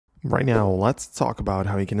Right now, let's talk about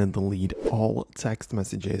how you can delete all text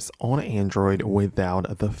messages on Android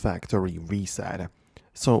without the factory reset.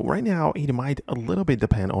 So right now, it might a little bit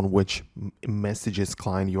depend on which messages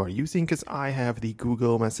client you are using, because I have the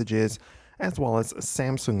Google messages as well as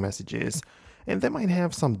Samsung messages, and they might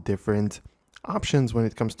have some different options when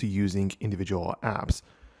it comes to using individual apps.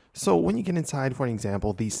 So when you get inside, for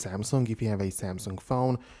example, the Samsung, if you have a Samsung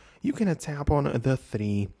phone, you can tap on the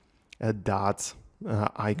three dots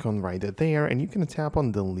icon right there, and you can tap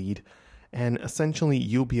on delete, and essentially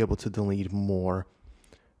you'll be able to delete more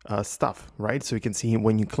stuff, right? So you can see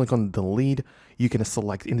when you click on delete, you can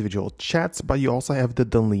select individual chats, but you also have the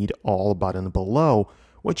delete all button below,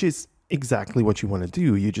 which is exactly what you want to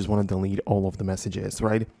do. You just want to delete all of the messages,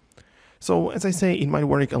 right? So as I say, it might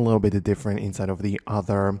work a little bit different inside of the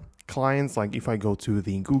other clients. Like if I go to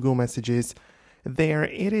the Google messages, there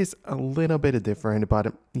it is a little bit different,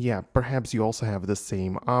 but yeah, perhaps you also have the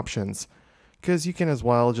same options, because you can as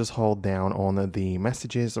well just hold down on the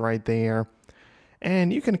messages right there,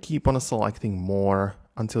 and you can keep on selecting more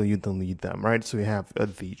until you delete them, right? So you have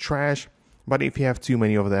the trash, but if you have too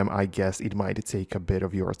many of them, I guess it might take a bit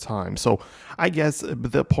of your time. So I guess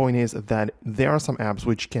the point is that there are some apps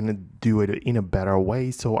which can do it in a better way.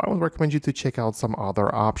 So I would recommend you to check out some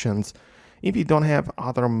other options. If you don't have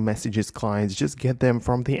other messages clients, just get them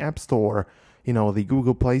from the App Store, the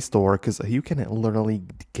Google Play Store, because you can literally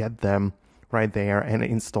get them right there and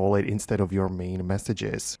install it instead of your main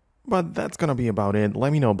messages. But that's gonna be about it.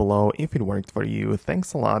 Let me know below if it worked for you.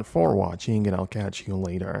 Thanks a lot for watching, and I'll catch you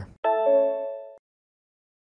later.